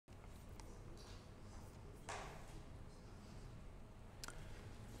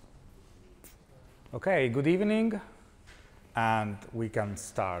Okay, good evening, and we can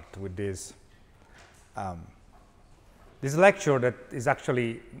start with this this lecture that is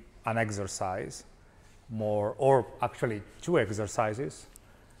actually an exercise, or actually two exercises,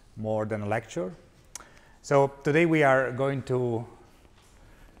 more than a lecture. So today we are going to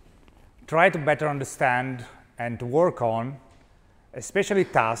try to better understand and to work on, especially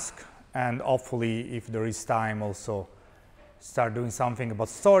task, and hopefully, if there is time, also start doing something about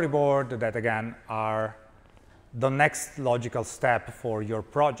storyboard that again are the next logical step for your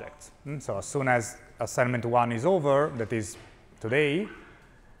project. So as soon as assignment 1 is over, that is today,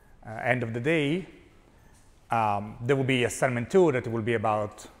 end of the day, there will be assignment 2 that will be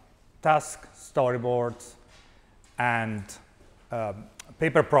about task, storyboards, and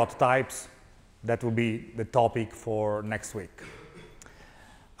paper prototypes. That will be the topic for next week.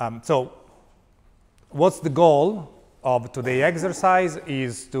 So what's the goal of today's exercise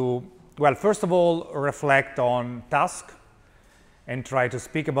is to, well, first of all, reflect on task and try to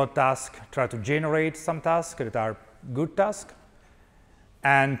speak about task, try to generate some tasks that are good tasks,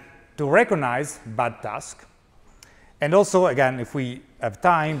 and to recognize bad tasks. And also, again, if we have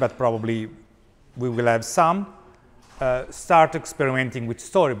time, but probably we will have some, start experimenting with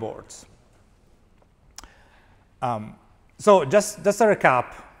storyboards. So just a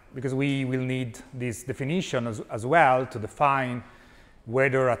recap, because we will need this definition as well to define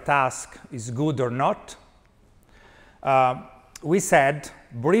whether a task is good or not. We said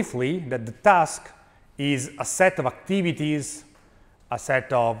briefly that the task is a set of activities, a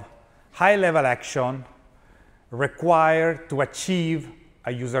set of high-level action required to achieve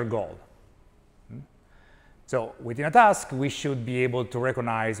a user goal. So within a task, we should be able to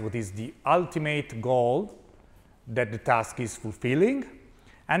recognize what is the ultimate goal that the task is fulfilling.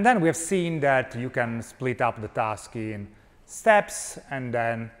 And then we have seen that you can split up the task in steps, and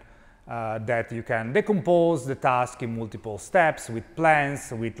then that you can decompose the task in multiple steps with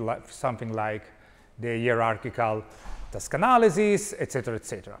plans, with something like the hierarchical task analysis, etc.,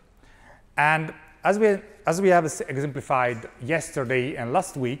 etc. And as we have exemplified yesterday and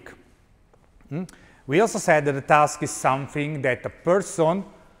last week, we also said that the task is something that a person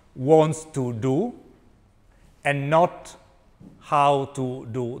wants to do and not how to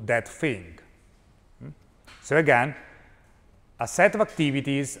do that thing. So again, a set of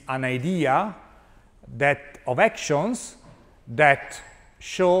activities, an idea of actions that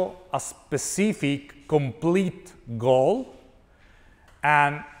show a specific, complete goal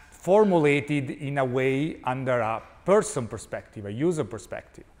and formulated in a way under a person perspective, a user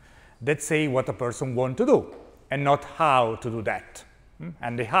perspective, that say what a person wants to do and not how to do that.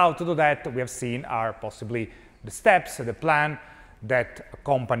 And the how to do that we have seen are possibly the steps, the plan that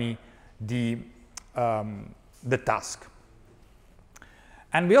accompany the task.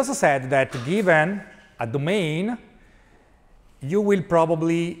 And we also said that given a domain, you will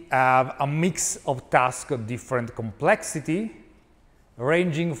probably have a mix of tasks of different complexity,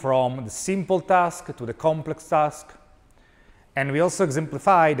 ranging from the simple task to the complex task. And we also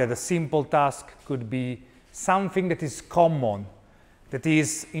exemplified that a simple task could be something that is common, that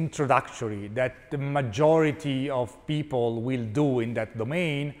is introductory, that the majority of people will do in that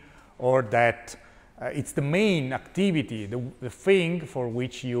domain, or that it's the main activity, the thing for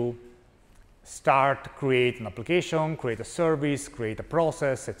which you start, create an application, create a service, create a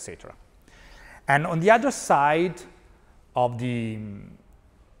process, etc. And on the other side of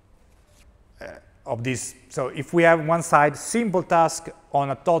this, so if we have one side simple task,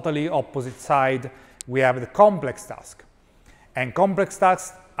 on a totally opposite side we have the complex task. And complex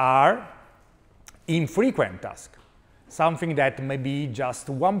tasks are infrequent tasks, something that maybe just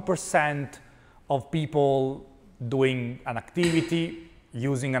 1% of people doing an activity,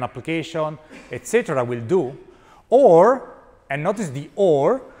 using an application, etc. will do. Or, and notice the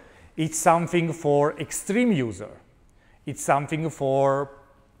or, it's something for extreme user. It's something for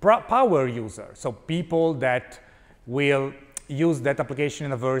power user, so people that will use that application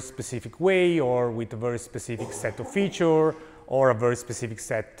in a very specific way, or with a very specific set of features, or a very specific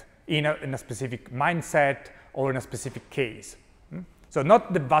set in a specific mindset, or in a specific case. So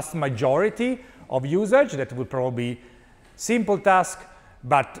not the vast majority of usage, that will probably be simple task,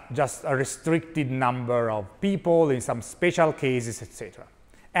 but just a restricted number of people in some special cases, etc.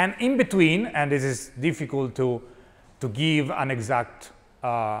 And in between, and this is difficult to give an exact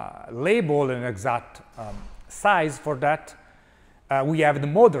label, an exact size for that, we have the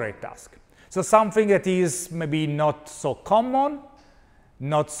moderate task. So something that is maybe not so common,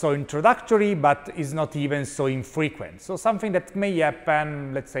 not so introductory, but is not even so infrequent. So something that may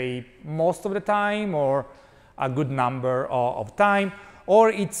happen, let's say, most of the time, or a good number of time, or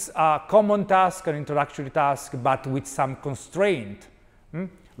it's a common task, an introductory task, but with some constraint,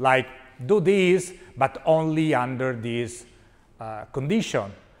 like do this, but only under this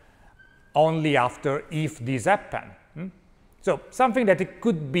condition, only after if this happen. So something that it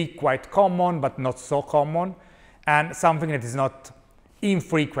could be quite common, but not so common, and something that is not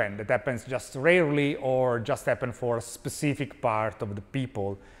infrequent, that happens just rarely or just happen for a specific part of the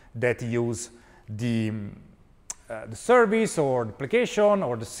people that use the service or the application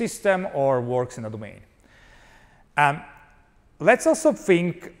or the system or works in a domain. Let's also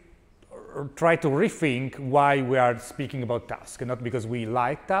think, or try to rethink why we are speaking about task, and not because we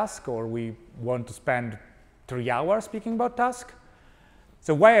like task or we want to spend 3 hours speaking about task.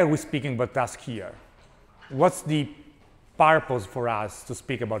 So why are we speaking about task here? What's the purpose for us to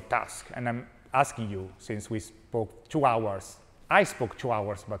speak about task? And I'm asking you, since we spoke 2 hours, I spoke 2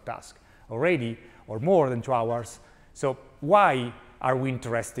 hours about task already, or more than 2 hours. So why are we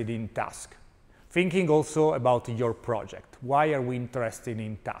interested in task? Thinking also about your project. Why are we interested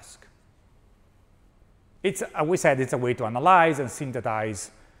in task? It's, we said it's a way to analyze and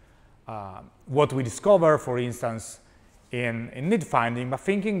synthesize what we discover, for instance, in need finding, but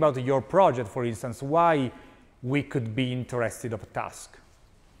thinking about your project, for instance, why we could be interested of a task.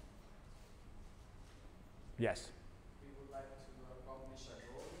 Yes? We would like to accomplish a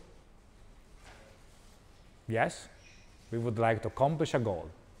goal. Yes? We would like to accomplish a goal.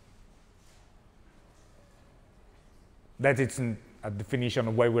 That is a definition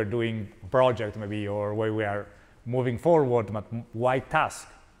of why we're doing a project, maybe, or why we are moving forward, but why task?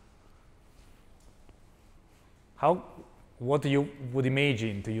 What you would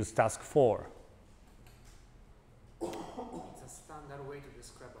imagine to use task for? It's a standard way to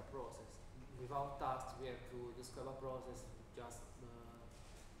describe a process. Without tasks, we have to describe a process just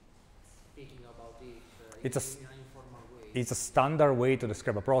speaking about it in an informal way. It's a standard way to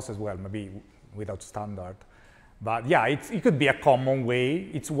describe a process, well, maybe without standard. But yeah, it could be a common way.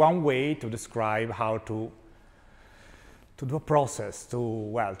 It's one way to describe how to do a process,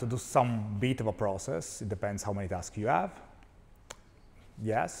 to do some bit of a process. It depends how many tasks you have.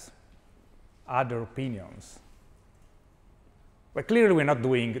 Yes? Other opinions? But clearly we're not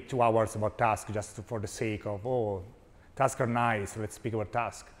doing 2 hours about tasks just for the sake of, oh, tasks are nice, let's speak about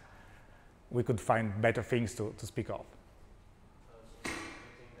tasks. We could find better things to speak of. So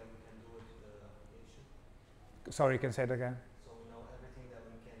everything that we can do with the application? Sorry, you can say it again? So we know everything that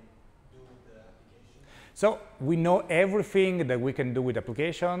we can do with the application? So we know everything that we can do with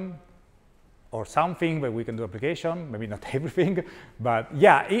application, or something that we can do application, maybe not everything, but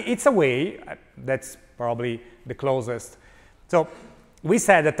yeah, it's a way, that's probably the closest. So we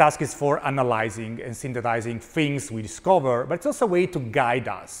said the task is for analyzing and synthesizing things we discover, but it's also a way to guide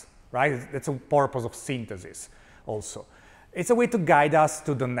us, right? That's a purpose of synthesis also. It's a way to guide us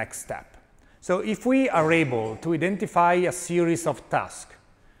to the next step. So if we are able to identify a series of tasks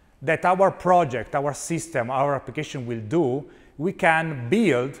that our project, our system, our application will do, we can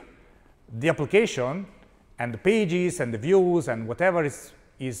build the application and the pages and the views and whatever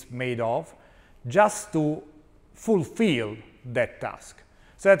is made of just to fulfill that task.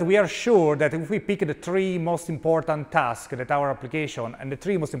 So that we are sure that if we pick the 3 most important tasks that our application, and the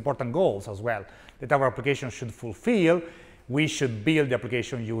 3 most important goals as well, that our application should fulfill, we should build the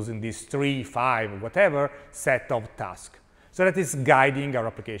application using these 3, 5, whatever set of tasks. So that is guiding our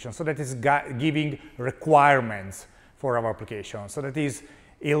application. So that is giving requirements for our application. So that is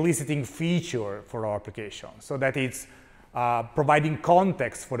eliciting feature for our application. So that it's providing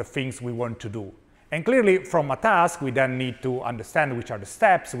context for the things we want to do. And clearly, from a task, we then need to understand which are the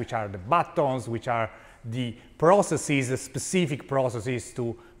steps, which are the buttons, which are the processes, the specific processes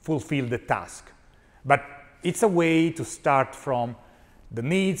to fulfill the task. But it's a way to start from the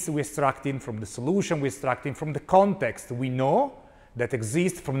needs we extract in, from the solution we extract in, from the context we know that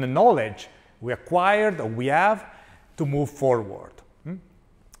exists, from the knowledge we acquired or we have to move forward.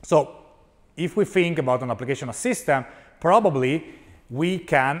 So if we think about an application or system, probably we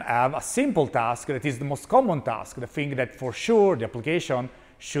can have a simple task that is the most common task, the thing that for sure the application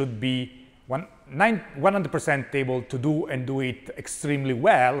should be 100% able to do and do it extremely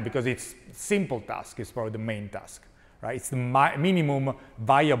well, because it's simple task is probably the main task, right? It's the minimum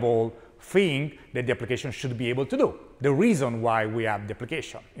viable thing that the application should be able to do, the reason why we have the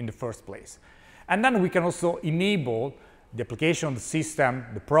application in the first place. And then we can also enable the application, the system,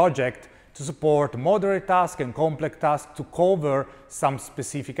 the project to support moderate tasks and complex tasks to cover some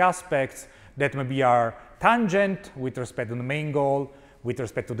specific aspects that maybe are tangent with respect to the main goal, with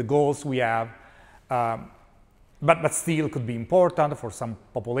respect to the goals we have, but still could be important for some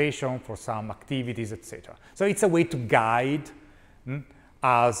population, for some activities, etc. So it's a way to guide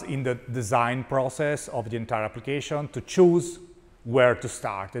as in the design process of the entire application, to choose where to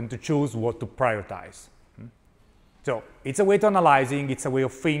start and to choose what to prioritize. So it's a way to analyzing, it's a way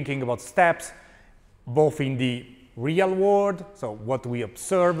of thinking about steps, both in the real world, so what we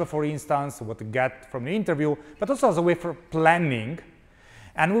observe, for instance, what we get from the interview, but also as a way for planning.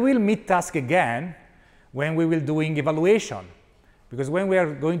 And we will meet task again when we will doing evaluation. Because when we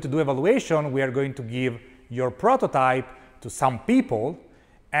are going to do evaluation, we are going to give your prototype to some people,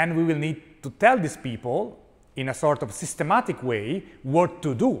 and we will need to tell these people in a sort of systematic way what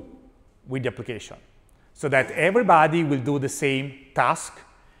to do with the application, so that everybody will do the same task,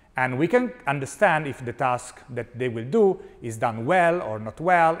 and we can understand if the task that they will do is done well or not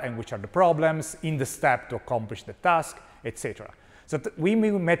well, and which are the problems in the step to accomplish the task, etc. So we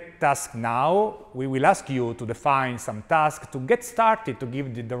will make task now. We will ask you to define some task to get started, to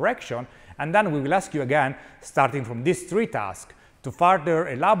give the direction, and then we will ask you again, starting from these 3 tasks, to further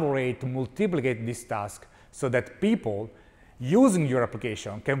elaborate, to multiplicate this task so that people using your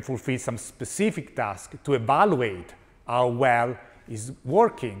application can fulfill some specific task to evaluate how well is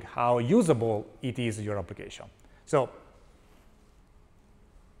working, how usable it is your application. So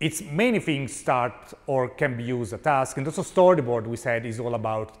it's many things start or can be used as a task, and also storyboard, we said, is all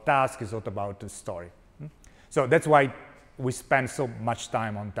about task, is all about the story. So that's why we spend so much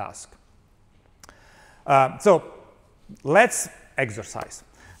time on task. So let's exercise.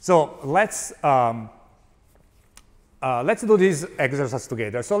 So let's do this exercise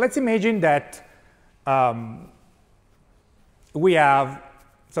together. So let's imagine that we have,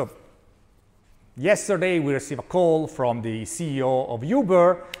 so yesterday we received a call from the CEO of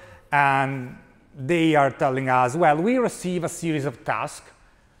Uber, and they are telling us, well, we receive a series of tasks,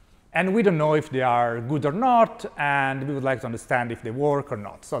 and we don't know if they are good or not, and we would like to understand if they work or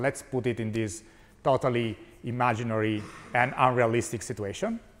not. So let's put it in this totally imaginary and unrealistic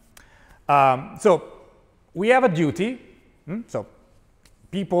situation. So we have a duty. So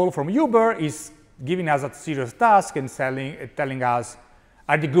people from Uber is giving us a serious task and telling us,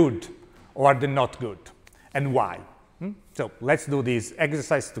 are they good or are they not good, and why? So let's do this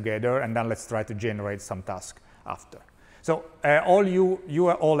exercise together, and then let's try to generate some task after. So you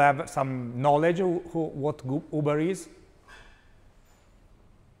all have some knowledge of what Uber is?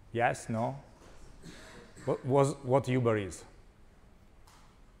 Yes, no? What Uber is?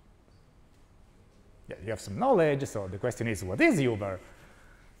 Yeah, you have some knowledge, so the question is, what is Uber?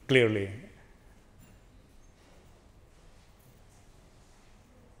 Clearly.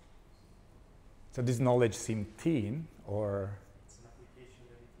 So this knowledge seems thin, or? It's an application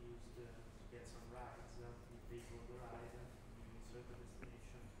that is used to get some rides, you pay for the ride, you insert the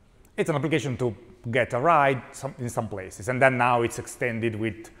destination. It's an application to get a ride in some places, and then now it's extended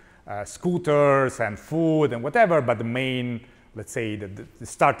with scooters and food and whatever, but the main, let's say, the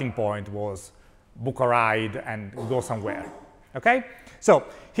starting point was book a ride and go somewhere, okay? So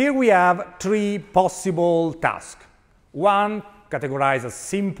here we have 3 possible tasks. One categorized as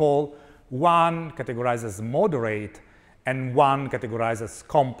simple, one categorized as moderate, and one categorized as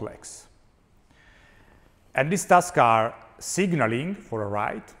complex. And these tasks are signaling for a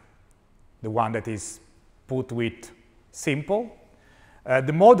ride, the one that is put with simple.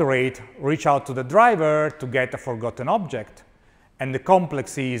 The moderate, reach out to the driver to get a forgotten object, and the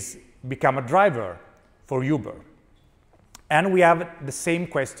complex is become a driver for Uber. And we have the same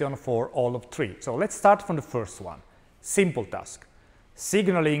question for all of 3. So let's start from the first one, simple task,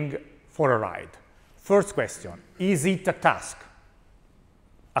 signaling for a ride. First question, is it a task?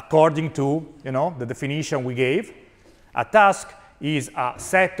 According to the definition we gave, a task is a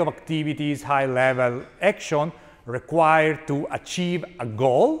set of activities, high-level action required to achieve a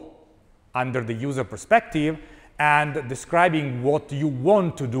goal under the user perspective, and describing what you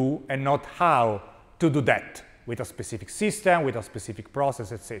want to do and not how to do that with a specific system, with a specific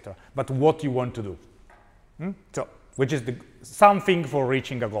process, etc. But what you want to do. So, which is something for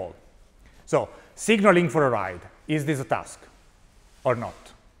reaching a goal. So, signaling for a ride, is this a task or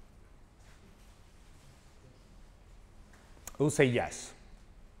not? Who say yes?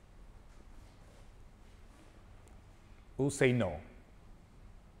 Who say no?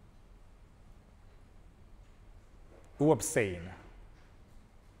 Who abstain?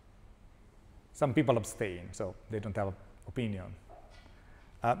 Some people abstain, so they don't have an opinion.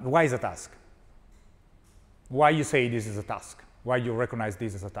 Why is a task? Why you say this is a task? Why you recognize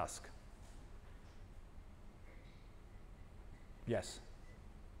this as a task? Yes?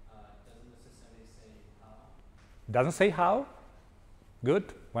 Doesn't necessarily say how. Doesn't say how?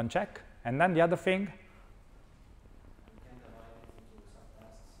 Good, one check. And then the other thing? We can divide it into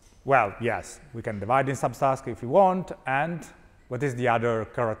subtasks. Well, yes, we can divide in subtasks if we want, and What is the other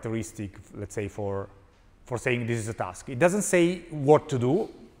characteristic, let's say, for saying this is a task? It doesn't say what to do,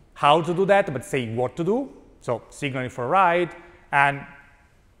 how to do that, but say what to do. So signaling for a ride, and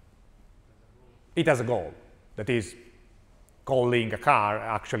it has a goal. That is, calling a car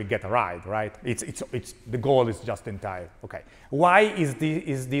actually get a ride, right? The goal is just entire. Okay. Why is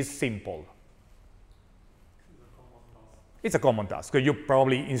this simple? It's a common task. So you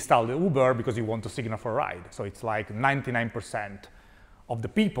probably install the Uber because you want to signal for a ride. So it's like 99% of the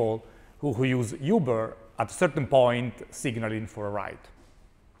people who use Uber at a certain point signaling for a ride.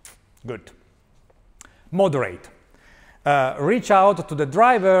 Good. Moderate. Reach out to the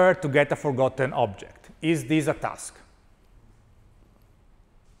driver to get a forgotten object. Is this a task?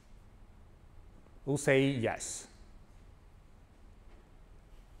 Who say yes?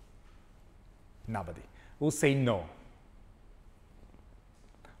 Nobody. Who say no?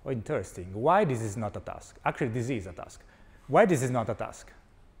 Oh, interesting. Why this is not a task? Actually, this is a task. Why this is not a task?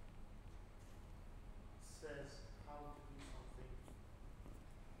 It says how to do something.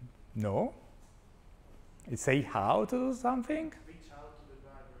 No. It say how to do something? Reach out to the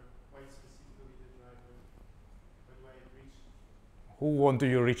driver. Why specifically the driver? Why do I reach? Who want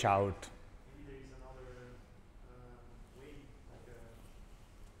you reach out? Maybe there is another way, like a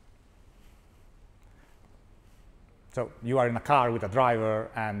So you are in a car with a driver,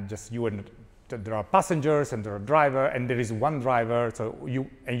 and just you and there are passengers and there are a driver, and there is one driver. So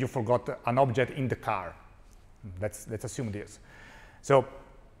you forgot an object in the car. Let's assume this. So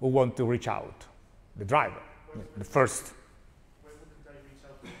who want to reach out? The driver, the first. why wouldn't I reach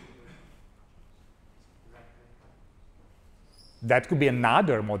out to the directly? That could be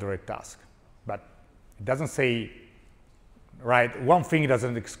another moderate task, but it doesn't say. Right, one thing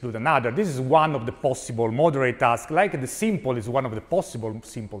doesn't exclude another. This is one of the possible moderate tasks, like the simple is one of the possible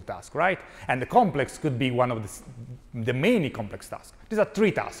simple tasks, right? And the complex could be one of the many complex tasks. These are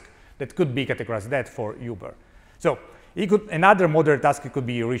three tasks that could be categorized that for Uber. So another moderate task could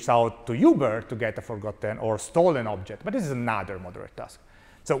be reach out to Uber to get a forgotten or stolen object, but this is another moderate task.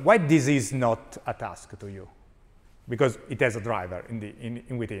 So why this is not a task to you? Because it has a driver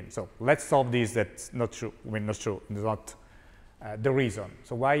in within. So let's solve this. That's not true. I mean, not true. It's not the reason.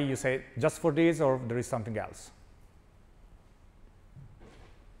 So why you say just for this, or there is something else?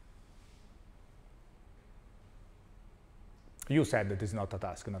 You said that it's not a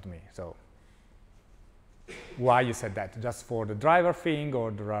task, not me. So why you said that? Just for the driver thing,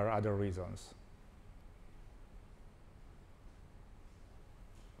 or there are other reasons?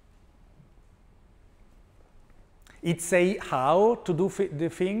 It say how to do the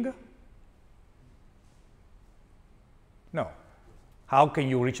thing? No. How can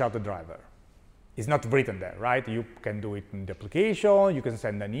you reach out to the driver? It's not written there, right? You can do it in the application, you can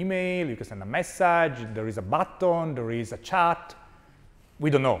send an email, you can send a message, there is a button, there is a chat. We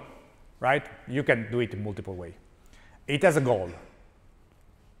don't know, right? You can do it in multiple ways. It has a goal.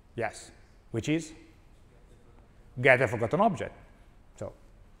 Yes. Which is? Get a forgotten object. So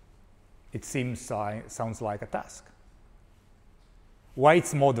it sounds like a task. Why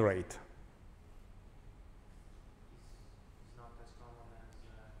it's moderate?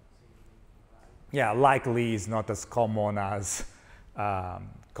 Yeah, likely is not as common as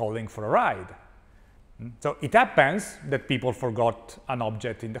calling for a ride. So it happens that people forgot an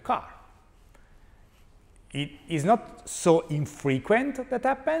object in the car. It is not so infrequent that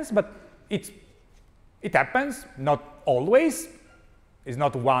happens, but it happens, not always. It's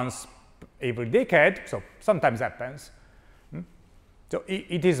not once every decade, so sometimes happens. So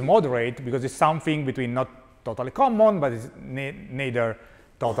it is moderate because it's something between not totally common, but it's neither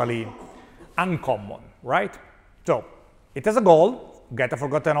totally uncommon, right? So it has a goal, get a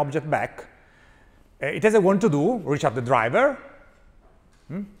forgotten object back. It has a want to do, reach out the driver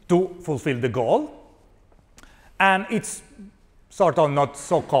to fulfill the goal. And it's sort of not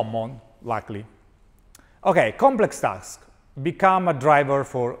so common, likely. Okay, complex tasks become a driver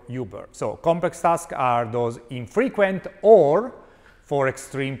for Uber. So complex tasks are those infrequent or for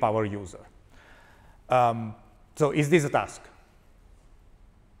extreme power user. So is this a task?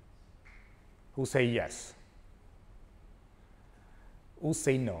 Who say yes? Who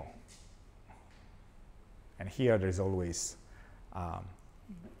say no? And here there is always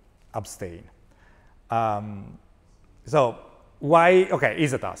abstain. So why, okay,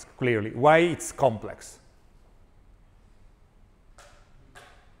 is a task, clearly. Why it's complex? Because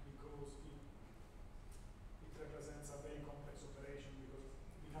it represents a very complex operation, because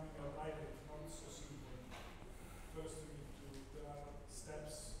becoming a driver is not so simple. First, there are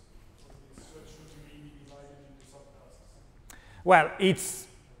steps of this, so it should really be divided into subtasks. Well,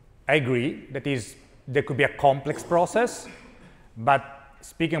 I agree, that is, there could be a complex process, But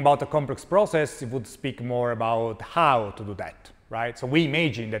speaking about a complex process, it would speak more about how to do that, right? So we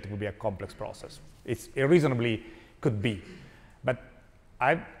imagine that it would be a complex process. It reasonably could be. But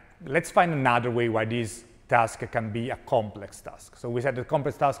let's find another way why this task can be a complex task. So we said that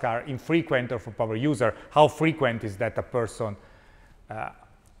complex tasks are infrequent or for power user. How frequent is that a person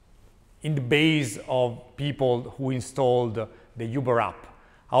in the base of people who installed the Uber app?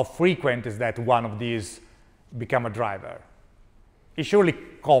 How frequent is that one of these become a driver? It's surely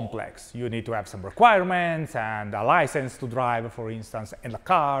complex. You need to have some requirements and a license to drive, for instance, and a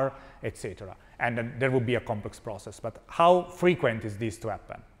car, etc. And then there will be a complex process. But how frequent is this to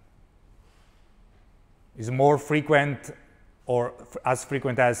happen? Is it more frequent or as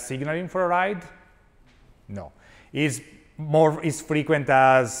frequent as signaling for a ride? No. Is frequent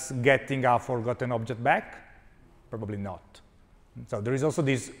as getting a forgotten object back? Probably not. So there is also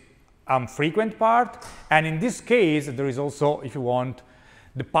this frequent part, and in this case there is also, if you want,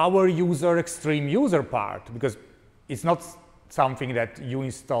 the power user, extreme user part, because it's not something that you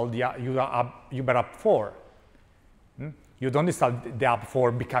install the Uber app for. You don't install the app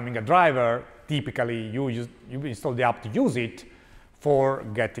for becoming a driver. Typically you install the app to use it for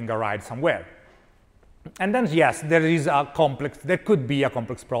getting a ride somewhere. And then yes, there could be a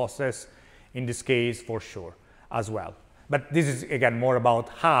complex process in this case for sure as well. But this is again more about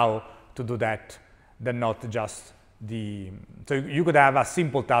how to do that than not just the, so you could have a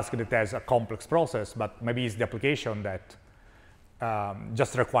simple task that has a complex process, but maybe it's the application that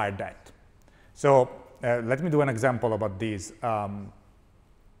just required that. So let me do an example about this.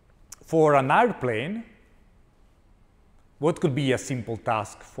 For an airplane, what could be a simple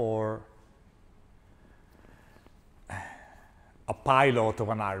task for a pilot of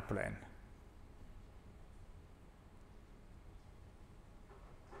an airplane?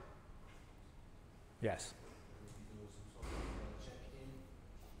 Yes.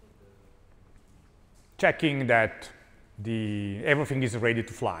 Checking that everything is ready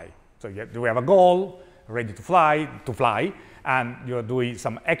to fly. So we have a goal, ready to fly, and you're doing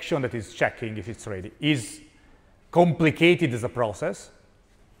some action that is checking if it's ready. Is complicated as a process.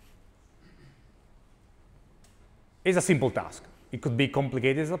 It's a simple task. It could be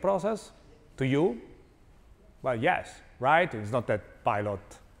complicated as a process to you. Well, yes, right? It's not that pilot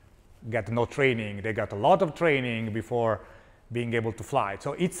get no training. They got a lot of training before being able to fly.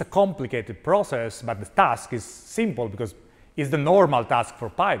 So it's a complicated process, but the task is simple because it's the normal task for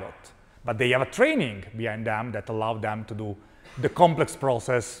pilot. But they have a training behind them that allow them to do the complex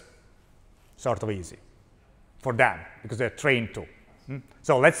process sort of easy for them because they're trained to.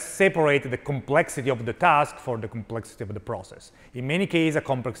 So let's separate the complexity of the task for the complexity of the process. In many cases, a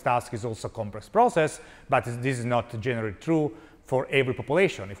complex task is also a complex process, but this is not generally true for every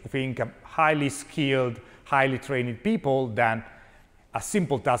population. If we think of highly skilled, highly trained people, then a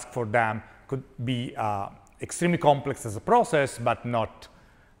simple task for them could be extremely complex as a process, but not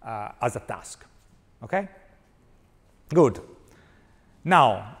as a task. Okay? Good.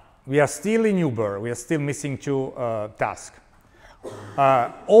 Now, we are still in Uber. We are still missing two tasks.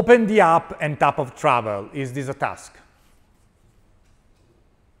 Open the app and tap of travel. Is this a task?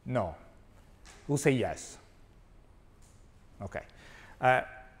 No. Who say yes? Okay.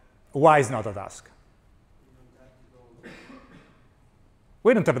 Why is not a task?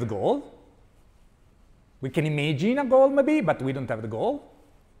 We don't have the goal. We can imagine a goal maybe, but we don't have the goal.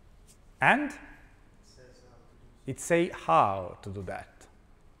 And it says how to do that.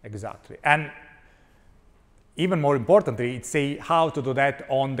 Exactly. And even more importantly, it says how to do that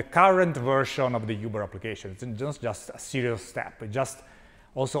on the current version of the Uber application. It's just a serious step. It just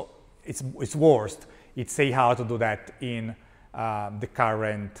also, it's worst. It says how to do that in the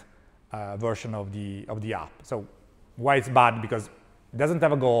current version of the app. So why it's bad? Because it doesn't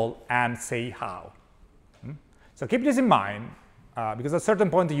have a goal and say how. So keep this in mind, because at a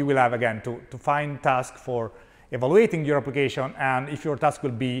certain point you will have, again, to find tasks for evaluating your application, and if your task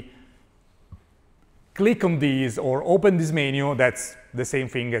will be click on these or open this menu, that's the same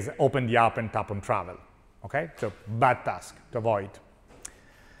thing as open the app and tap on travel. Okay? So bad task to avoid.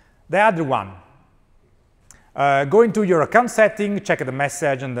 The other one, go into your account setting, check the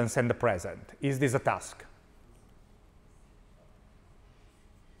message, and then send a present. Is this a task?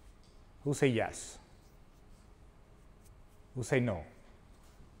 Who say yes? Who say no?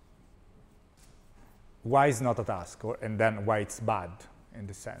 Why is not a task, and then why it's bad in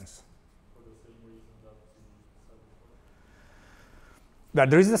this sense? For the same reason that you said before. But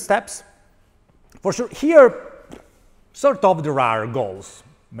there is the steps. For sure, here, sort of there are goals.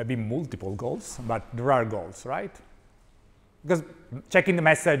 Maybe multiple goals, but there are goals, right? Because checking the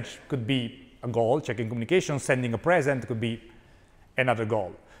message could be a goal, checking communication, sending a present could be another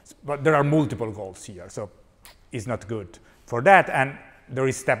goal. But there are multiple goals here, so it's not good for that. And there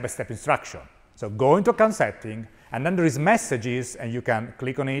is step-by-step instruction. So go into account setting, and then there is messages, and you can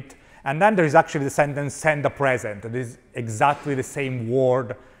click on it. And then there is actually the sentence send a present. That is exactly the same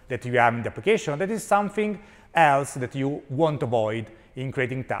word that you have in the application. That is something else that you want to avoid in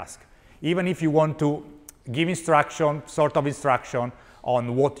creating tasks. Even if you want to give instruction, sort of instruction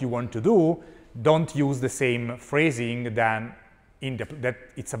on what you want to do, don't use the same phrasing that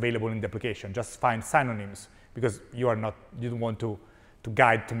it's available in the application. Just find synonyms, because you don't want to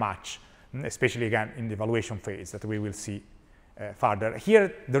guide too much, especially again in the evaluation phase that we will see further.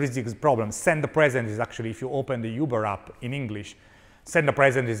 Here there is this problem. Send a present is actually, if you open the Uber app in English, send a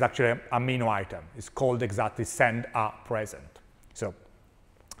present is actually a menu item. It's called exactly send a present. So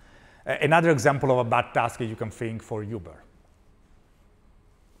another example of a bad task you can think for Uber.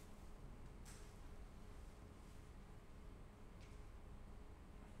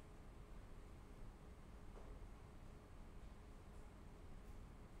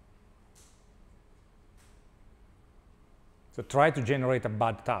 So try to generate a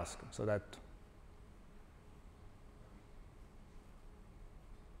bad task so that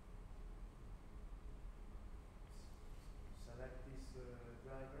select this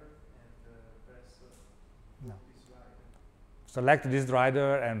driver and press No. this rider. Select this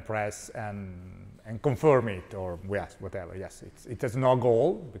rider and press and confirm it, or yes, whatever. Yes, it has no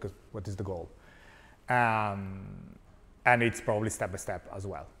goal, because what is the goal? And it's probably step-by-step as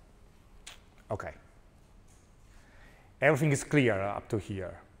well. Okay. Everything is clear up to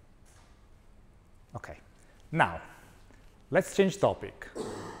here. Okay. Now, let's change topic.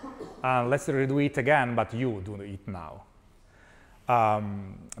 Let's redo it again, but you do it now.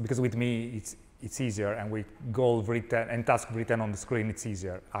 Because with me, it's easier, and with goal written and task written on the screen, it's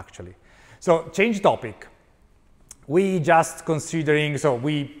easier, actually. So, change topic. We just considering, so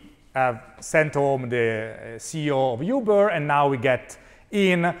we have sent home the CEO of Uber, and now we get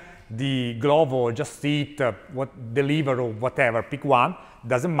in the Glovo, Just Eat, Deliver, or whatever, pick one,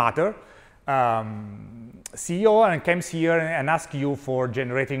 doesn't matter. CEO and comes here and asks you for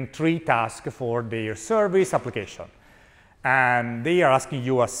generating 3 tasks for their service application. And they are asking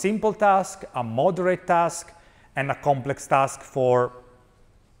you a simple task, a moderate task, and a complex task for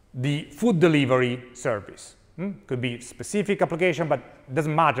the food delivery service. Could be specific application, but it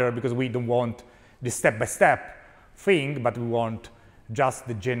doesn't matter, because we don't want the step-by-step thing, but we want just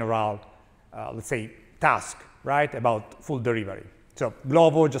the general, let's say, task, right, about food delivery. So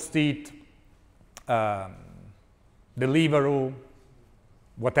Glovo, Just Eat, Deliveroo,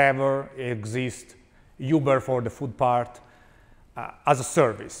 whatever exists, Uber for the food part, as a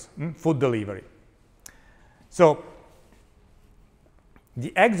service, food delivery. So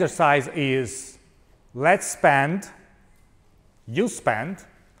the exercise is, let's spend,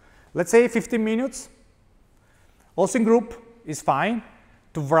 let's say 15 minutes, also in group, is fine,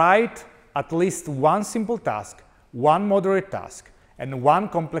 to write at least one simple task, one moderate task, and one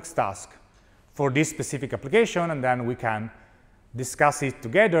complex task for this specific application, and then we can discuss it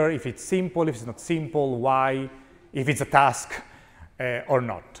together, if it's simple, if it's not simple, why, if it's a task or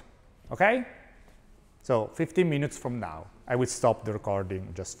not. Okay? So 15 minutes from now, I will stop the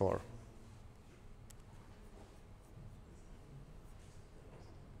recording just for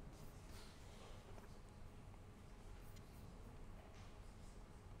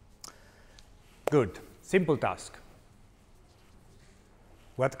good. Simple task.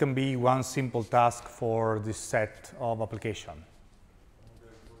 What can be one simple task for this set of application?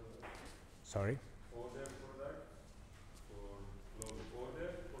 Sorry? Order product or order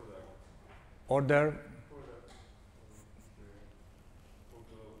product. Order.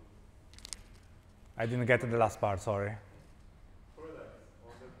 I didn't get to the last part, sorry. Product.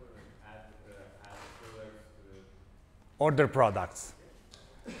 Order product. Add products to the Order products.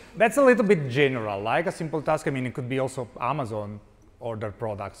 That's a little bit general, like a simple task. I mean, it could be also Amazon order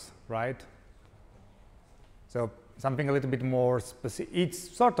products, right? So something a little bit more specific.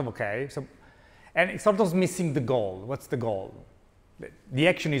 It's sort of okay. So, and it's sort of missing the goal. What's the goal? The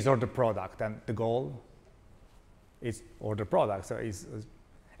action is order product, and the goal is order product. So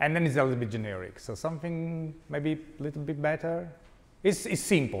and then it's a little bit generic. So something maybe a little bit better. It's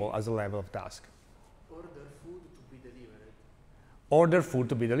simple as a level of task. Order food to be delivered. Order food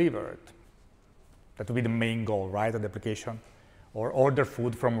to be delivered. That would be the main goal, right, of the application. Or order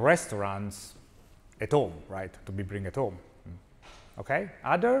food from restaurants at home, right, to be bring at home. Okay,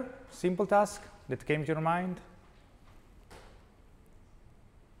 other simple task that came to your mind?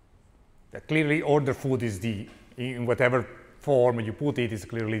 Clearly, order food is in whatever form you put it, is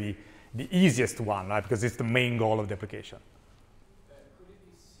clearly the easiest one, right, because it's the main goal of the application.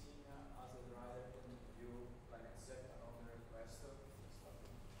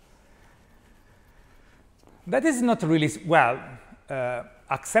 That is not really, well,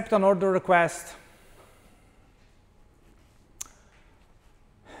 accept an order request.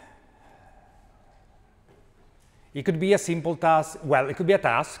 It could be a simple task. Well, it could be a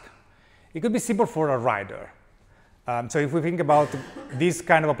task. It could be simple for a rider. So if we think about this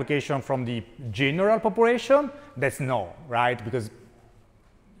kind of application from the general population, that's no, right? Because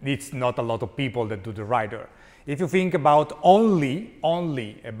it's not a lot of people that do the rider. If you think about only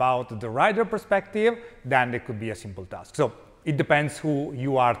about the rider perspective, then it could be a simple task. So it depends who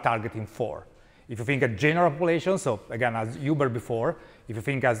you are targeting for. If you think a general population, so again, as Uber before, if you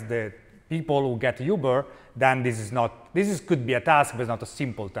think as the people who get Uber, then this could be a task, but it's not a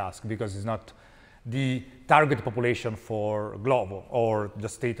simple task because it's not the target population for Glovo or the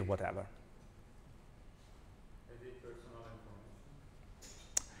state or whatever.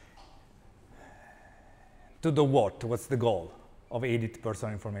 To the what? What's the goal of edit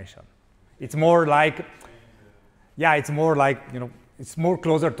personal information? It's more like, yeah, it's more like, you know, it's more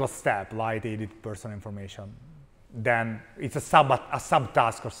closer to a step, like edit personal information, than it's a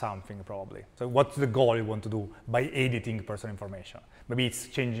subtask or something probably. So what's the goal you want to do by editing personal information? Maybe it's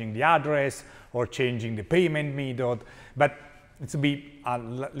changing the address or changing the payment method, but it's a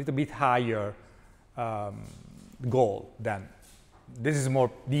little bit higher goal than, this is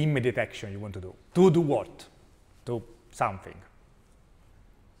more the immediate action you want to do. To do what? To something.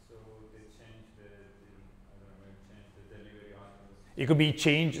 So they change the delivery items. It could be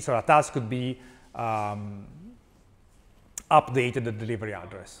changed, so a task could be update the delivery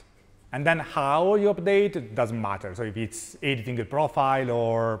address. And then how you update, it doesn't matter. So if it's editing the profile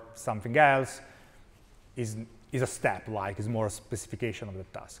or something else, is a step, like is more a specification of the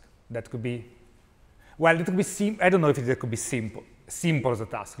task. That could be, well, it could be, I don't know if it could be simple as a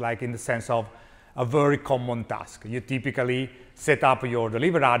task, like in the sense of a very common task. You typically set up your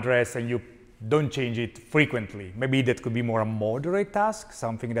delivery address and you don't change it frequently. Maybe that could be more a moderate task,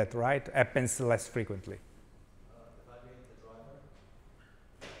 something that, right, happens less frequently.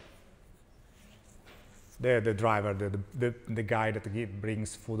 The driver, the guy that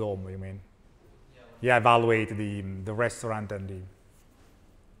brings food home, you mean? Yeah, evaluate the restaurant and the...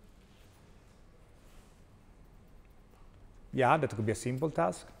 Yeah, that could be a simple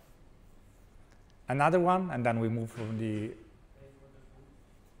task. Another one, and then we move from the...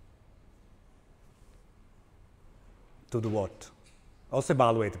 To the what? Also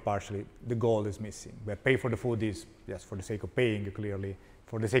evaluate partially. The goal is missing. But pay for the food is, yes, for the sake of paying, clearly.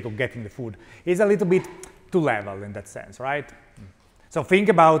 For the sake of getting the food. It's a little bit too level in that sense, right? So think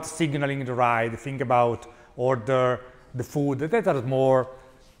about signaling the ride, think about order the food. That are more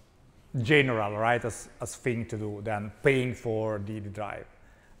general, right, as thing to do than paying for the drive.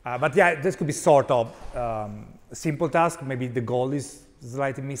 But yeah, this could be sort of a simple task. Maybe the goal is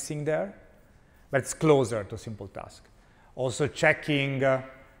slightly missing there, but it's closer to a simple task. Also checking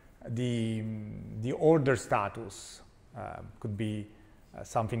the order status could be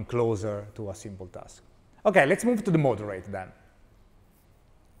something closer to a simple task. Okay, let's move to the moderate then.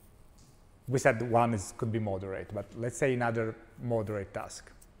 We said one could be moderate, but let's say another moderate task.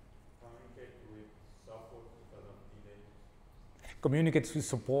 Communicate with support because of delay. Communicate with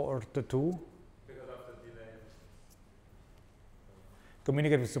support too? Because of the delay.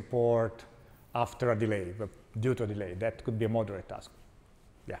 Communicate with support after a delay, but due to a delay. That could be a moderate task.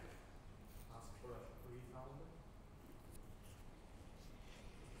 Yeah. Ask for a refund.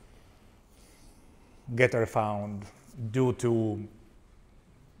 Get a refund due to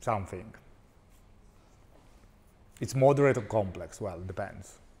something. It's moderate or complex? Well, it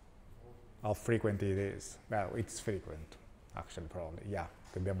depends how frequent it is. Well, it's frequent, actually, probably. Yeah,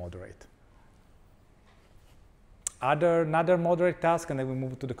 it could be a moderate. Another moderate task, and then we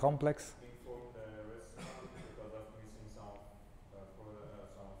move to the complex. Inform the restaurant because of missing some food or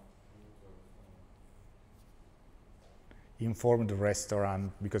some. Inform the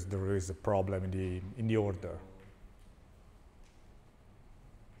restaurant because there is a problem in the order.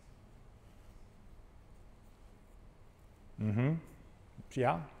 Mm-hmm.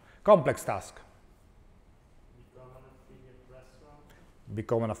 Yeah. Complex task. Become an affiliate restaurant.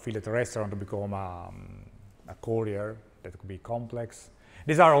 Become an affiliate restaurant, become a courier. That could be complex.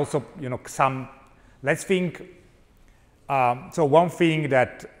 These are also, you know, some. Let's think. So one thing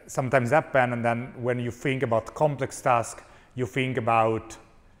that sometimes happens, and then when you think about complex task, you think about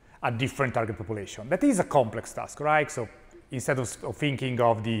a different target population. That is a complex task, right? So instead of thinking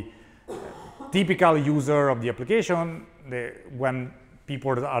of the typical user of the application, when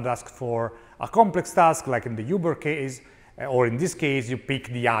people are asked for a complex task, like in the Uber case, or in this case, you pick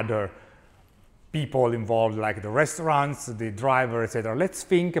the other people involved, like the restaurants, the driver, etc. Let's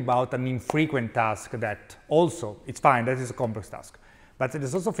think about an infrequent task that also, it's fine, that is a complex task. But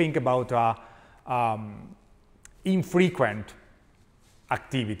let's also think about infrequent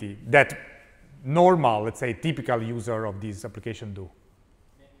activity that normal, let's say, typical user of this application do.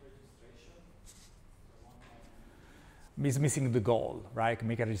 Is missing the goal, right?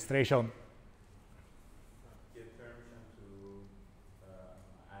 Make a registration. Get permission to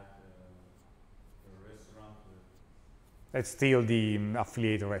add a restaurant. That's still the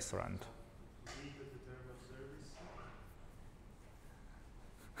affiliate restaurant. Read the term of service.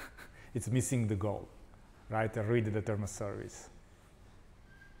 It's missing the goal, right? Read the term of service.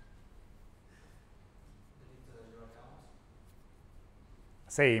 Delete your account.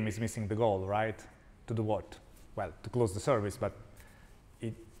 Same is missing the goal, right? To do what? Well, to close the service, but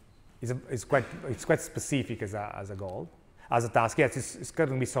it's quite specific as a goal. As a task, yes, it's going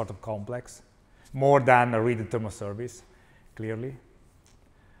to be sort of complex, more than a read the term of service, clearly.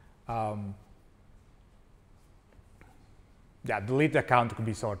 Yeah, delete the account could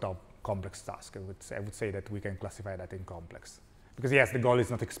be sort of complex task. I would say that we can classify that in complex. Because yes, the goal is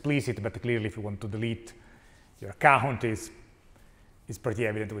not explicit, but clearly if you want to delete your account, is pretty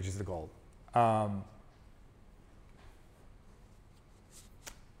evident which is the goal.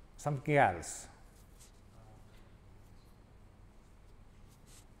 Something else.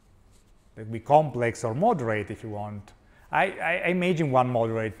 That would be complex or moderate if you want. I imagine one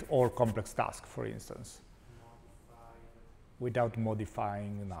moderate or complex task, for instance. Without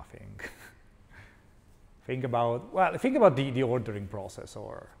modifying nothing. think about the ordering process,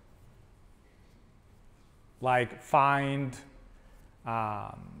 or like find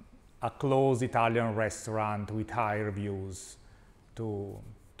a close Italian restaurant with high reviews to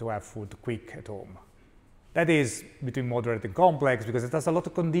have food quick at home. That is between moderate and complex because it has a lot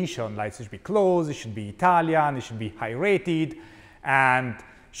of conditions, like it should be close, it should be Italian, it should be high rated, and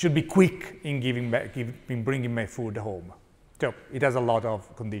should be quick in bringing my food home. So it has a lot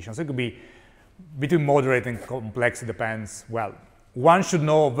of conditions. It could be between moderate and complex, it depends. Well, one should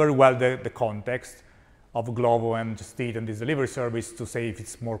know very well the context of Glovo and Just Eat and this delivery service to say if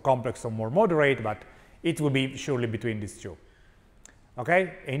it's more complex or more moderate, but it will be surely between these two.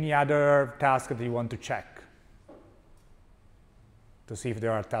 Okay, any other task that you want to check to see if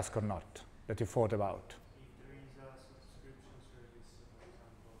there are tasks or not that you thought about? If there is a subscription service, for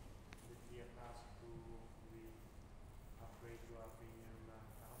example, would it be a task to upgrade to a premium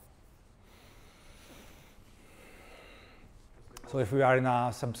account? So if we are in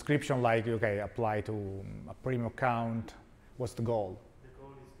a subscription, like, okay, apply to a premium account, what's the goal? The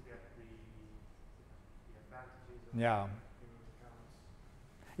goal is to get the advantages of Yeah. premium accounts.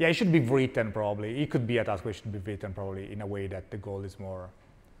 Yeah, it should be written probably. It could be a task which should be written probably in a way that the goal is more,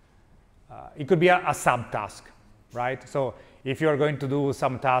 it could be a subtask, right? So if you're going to do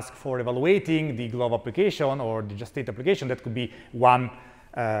some task for evaluating the Glovo application or the Just Eat application, that could be one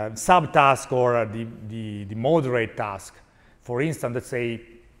subtask or the moderate task. For instance, let's say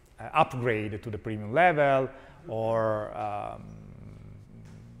upgrade to the premium level or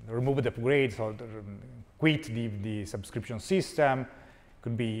remove the upgrades or quit the subscription system.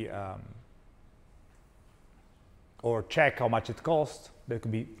 Could be, or check how much it costs. There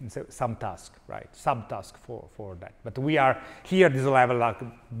could be some task, right? Subtask for that. But we are here at this level, like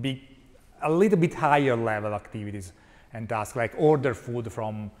a little bit higher level activities and tasks, like order food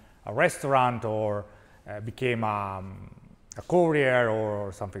from a restaurant or became a courier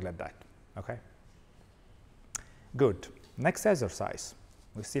or something like that. Okay. Good. Next exercise.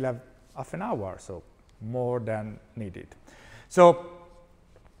 We still have half an hour, so more than needed. So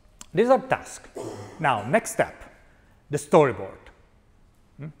these are tasks. Now, next step, the storyboard.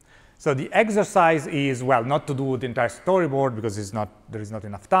 So the exercise is, well, not to do the entire storyboard because there is not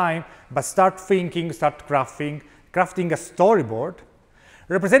enough time, but start thinking, start crafting a storyboard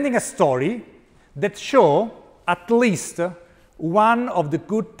representing a story that show at least one of the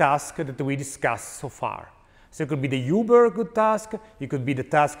good tasks that we discussed so far. So it could be the Uber good task, it could be the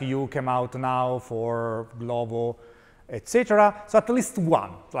task you came out now for Glovo, etc. So at least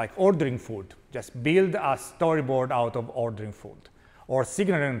one, like ordering food. Just build a storyboard out of ordering food. Or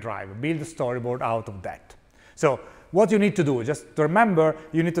Signal and Drive, build a storyboard out of that. So what you need to do, just to remember,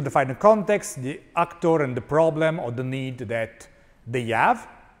 you need to define the context, the actor and the problem or the need that they have.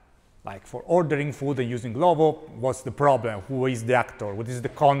 Like for ordering food and using Glovo, what's the problem? Who is the actor? What is the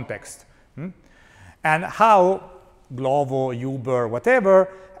context? And how Glovo, Uber, whatever,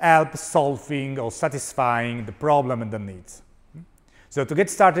 help solving or satisfying the problem and the needs. So to get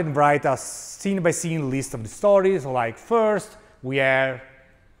started, write a scene-by-scene list of the stories. Like first, we have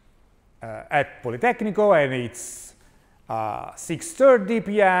at Politecnico, and it's 6:30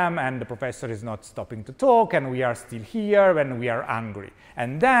 p.m. and the professor is not stopping to talk, and we are still here and we are angry.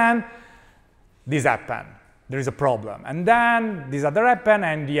 And then this happened. There is a problem. And then this other happened,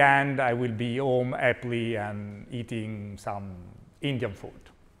 and in the end I will be home happily and eating some Indian food,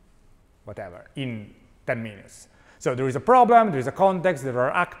 whatever, in 10 minutes. So there is a problem, there is a context, there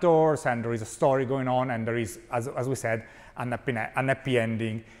are actors, and there is a story going on, and there is, as we said, an happy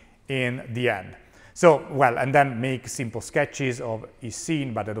ending in the end. So, well, and then make simple sketches of each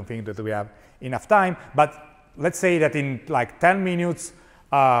scene, but I don't think that we have enough time. But let's say that in like 10 minutes,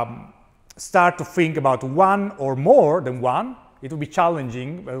 start to think about one or more than one. It will be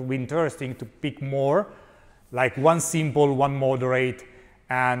challenging, but it will be interesting to pick more, like one simple, one moderate,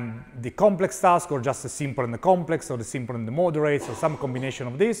 and the complex task, or just the simple and the complex, or the simple and the moderate, so some combination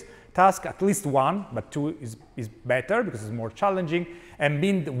of this task, at least one, but two is better because it's more challenging, and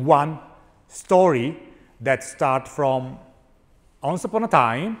build one story that starts from once upon a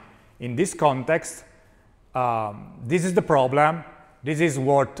time, in this context, this is the problem, this is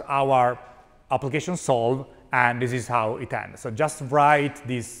what our application solves, and this is how it ends. So just write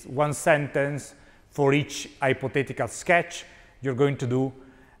this one sentence for each hypothetical sketch you're going to do,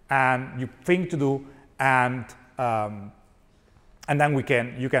 and you think to do, and then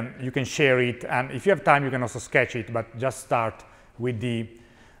you can share it, and if you have time you can also sketch it, but just start with the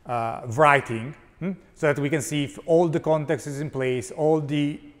writing, so that we can see if all the context is in place, all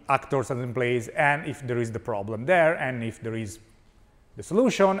the actors are in place, and if there is the problem there, and if there is the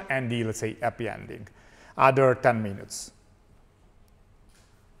solution, and the, let's say, happy ending. Other 10 minutes.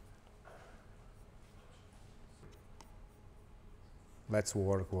 Let's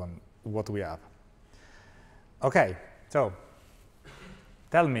work on what we have. Okay, so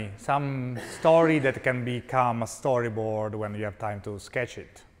tell me some story that can become a storyboard when you have time to sketch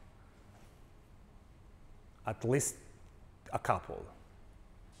it. At least a couple.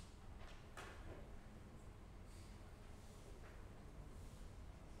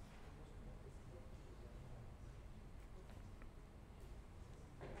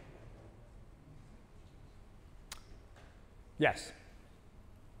 Yes.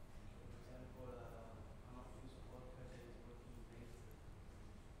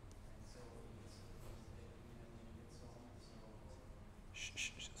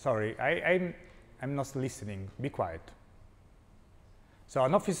 Sorry, I'm not listening. Be quiet. So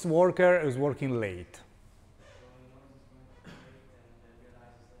an office worker is working late.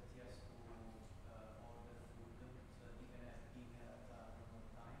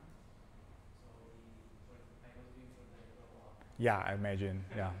 Yeah, I imagine.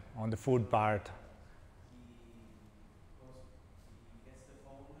 Yeah, on the food part. He gets the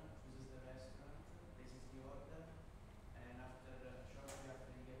phone, chooses the restaurant, places the order, and shortly after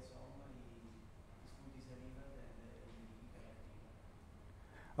he gets home, his food is delivered and he can have dinner.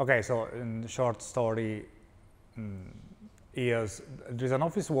 Okay, so in the short story is there's an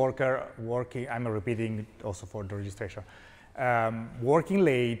office worker working. I'm repeating also for the registration. Working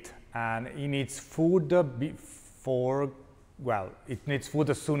late, and he needs food before. Well, it needs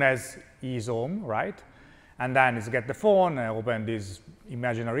food as soon as he's home, right? And then he's get the phone, open this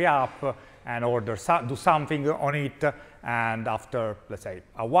imaginary app, and do something on it. And after, let's say,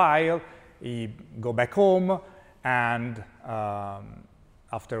 a while, he go back home, and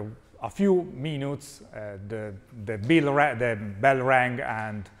after a few minutes, the bell rang,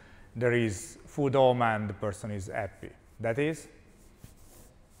 and there is food home, and the person is happy. That is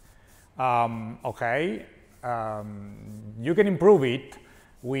okay. You can improve it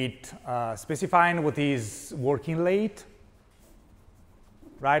with specifying what is working late,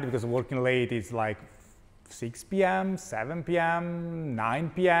 right? Because working late is like 6 p.m., 7 p.m., 9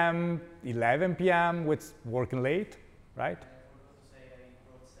 p.m., 11 p.m. What's working late, right? I forgot to say I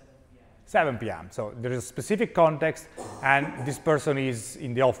wrote 7 p.m. 7 p.m. So there is a specific context, and this person is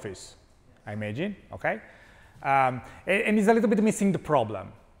in the office, I imagine, okay? And it's a little bit missing the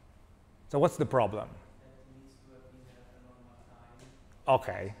problem. So what's the problem?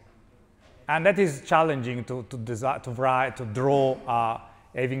 Okay, and that is challenging to draw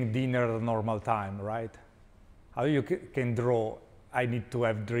having dinner at a normal time, right? How you can draw, I need to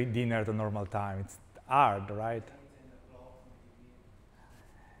have dinner at a normal time? It's hard, right?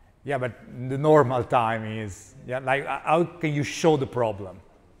 Yeah, but the normal time is, yeah, like how can you show the problem,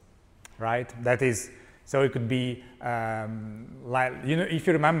 right? That is, so it could be, like, you know, if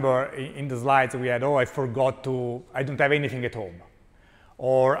you remember in the slides we had, oh, I don't have anything at home.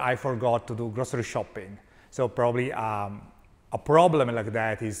 Or I forgot to do grocery shopping. So probably a problem like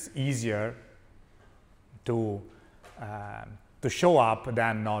that is easier to to show up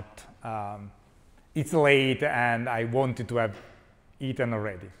than not it's late and I wanted to have eaten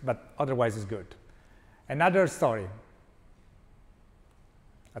already, but otherwise it's good. Another story,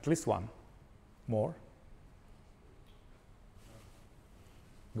 at least one more.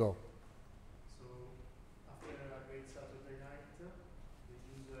 Go. So after a great Saturday night, the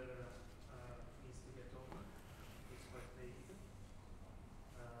user needs to get home. It's quite late,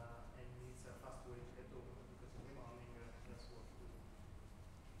 and needs a fast way to get home because in the morning that's what to do.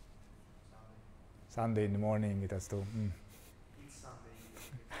 Sunday in the morning it has to. It's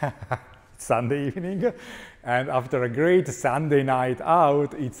Sunday. It's Sunday evening, and after a great Sunday night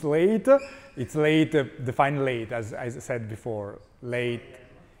out, it's late. It's late. Define late, as I said before. Late.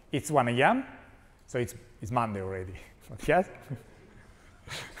 It's 1 a.m. So it's Monday already. Yes.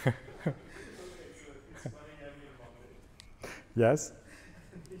 Okay, so it's 1 a.m. in Monday. Yes.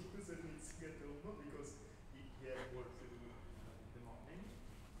 The user needs to get home because he had work to do in the morning.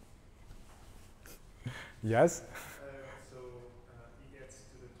 Yes. So he gets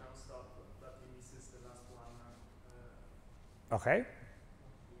to the tram stop, but he misses the last one. Okay.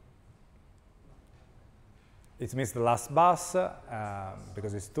 It missed the last bus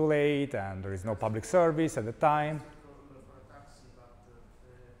because it's too late and there is no public service at the time. For a taxi, but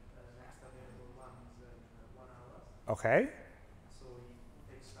the next available one is 1 hour. Okay. So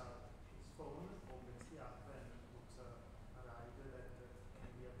he takes out his phone, opens the app, and books a ride that can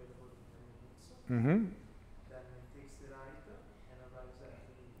be available in 10 minutes. Then he takes the ride and arrives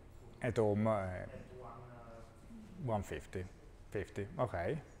At home. at 1:50. 50.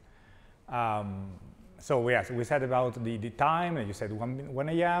 Okay. So yes, we said about the time, and you said 1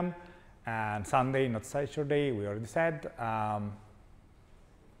 a.m. and Sunday, not Saturday, we already said.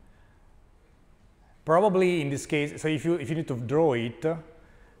 Probably in this case, so if you need to draw it,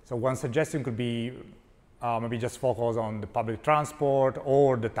 so one suggestion could be maybe just focus on the public transport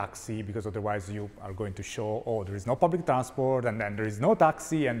or the taxi, because otherwise you are going to show, oh, there is no public transport, and then there is no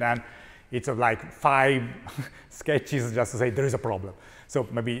taxi, and then it's like 5 sketches just to say there is a problem. So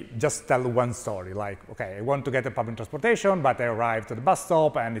maybe just tell one story, like, okay, I want to get a public transportation, but I arrived at the bus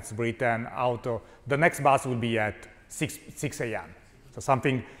stop and it's written the next bus will be at 6 a.m. So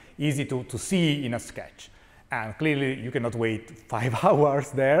something easy to see in a sketch. And clearly you cannot wait 5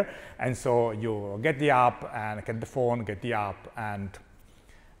 hours there. And so you get the app and get the phone, get the app and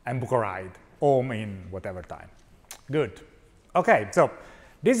book a ride home in whatever time. Good. Okay, so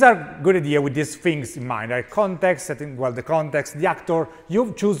these are good idea with these things in mind, right? Context, setting, well, the context, the actor,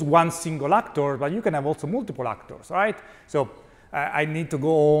 you choose one single actor, but you can have also multiple actors, right? So I need to go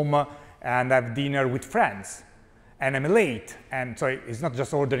home and have dinner with friends, and I'm late, and so it's not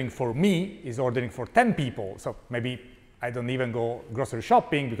just ordering for me, it's ordering for 10 people. So maybe I don't even go grocery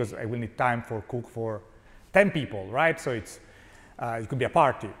shopping because I will need time for cook for 10 people, right? So it could be a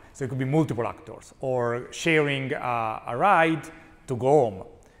party, so it could be multiple actors, or sharing a ride to go home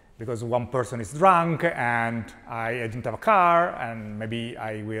because one person is drunk and I didn't have a car and maybe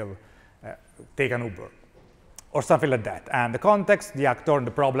I will take an Uber or something like that. And the context, the actor, and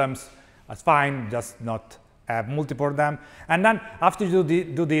the problems, that's fine, just not have multiple of them. And then after you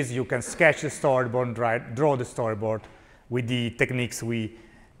do this, you can sketch the storyboard, right, draw the storyboard with the techniques we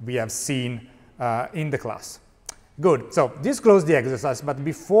have seen in the class. Good, so this closes the exercise, but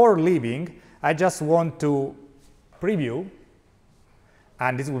before leaving, I just want to preview,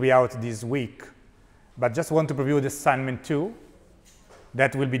 and this will be out this week, but just want to preview the assignment 2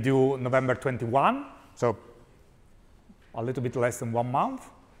 that will be due November 21, so a little bit less than 1 month,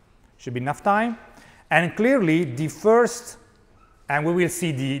 should be enough time. And clearly the first, and we will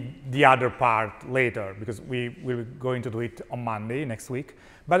see the other part later because we will going to do it on Monday next week.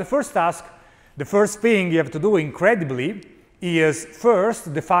 But the first task, the first thing you have to do incredibly is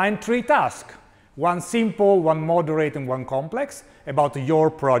first define 3 tasks. One simple, one moderate, and one complex about your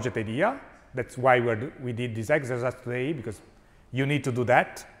project idea. That's why we did this exercise today, because you need to do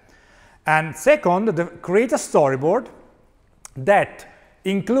that. And second, create a storyboard that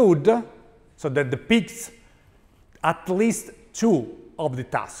include, so that depicts at least 2 of the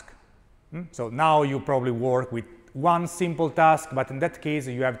tasks. So now you probably work with one simple task, but in that case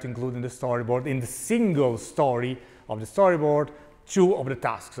you have to include in the storyboard, in the single story of the storyboard, 2 of the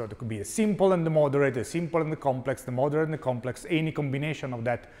tasks. So there could be a simple and the moderate, a simple and the complex, the moderate and the complex, any combination of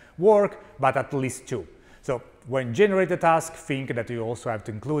that work, but at least 2. So when you generate a task, think that you also have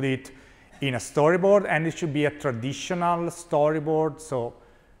to include it in a storyboard, and it should be a traditional storyboard, so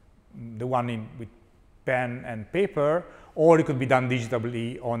the one with pen and paper, or it could be done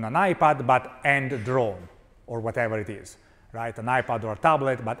digitally on an iPad, but hand-drawn, or whatever it is, right? An iPad or a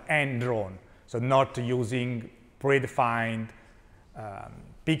tablet, but hand-drawn, so not using predefined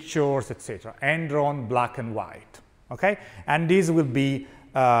pictures, etc. Hand-drawn, black and white. Okay, and this will be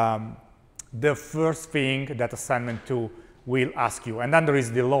the first thing that assignment 2 will ask you. And then there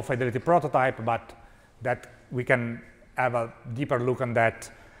is the low fidelity prototype, but that we can have a deeper look on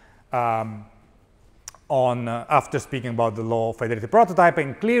that after speaking about the low fidelity prototype.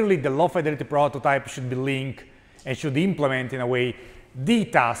 And clearly the low fidelity prototype should be linked and should implement in a way the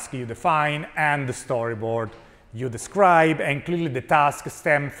task you define and the storyboard you describe, and clearly the task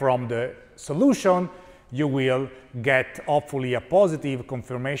stems from the solution. You will get hopefully a positive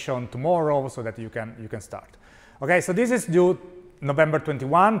confirmation tomorrow so that you can start. Okay, so this is due November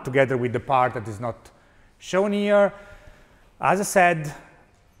 21 together with the part that is not shown here. As I said,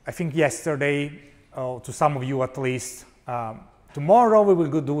 I think yesterday, to some of you at least, tomorrow we will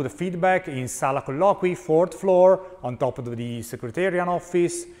go do the feedback in Sala Colloqui, 4th floor, on top of the Secretariat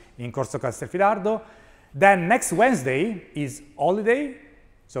office in Corso Castelfidardo. Then next Wednesday is holiday,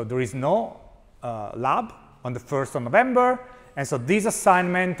 so there is no lab on the 1st of November, and so this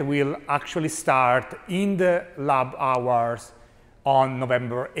assignment will actually start in the lab hours on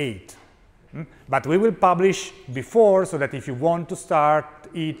November 8th. But we will publish before, so that if you want to start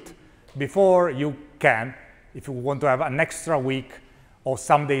it before, you can. If you want to have an extra week or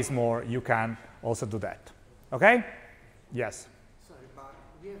some days more, you can also do that. Okay? Yes? Sorry, but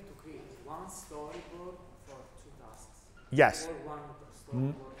we have to create one storyboard for 2 tasks. Yes. Or one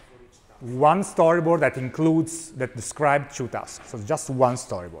storyboard for each task. One storyboard that describes 2 tasks. So just one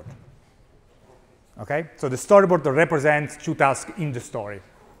storyboard. Okay? So the storyboard represents 2 tasks in the story.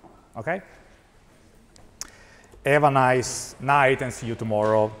 Okay? Have a nice night and see you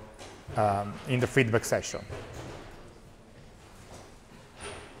tomorrow in the feedback session.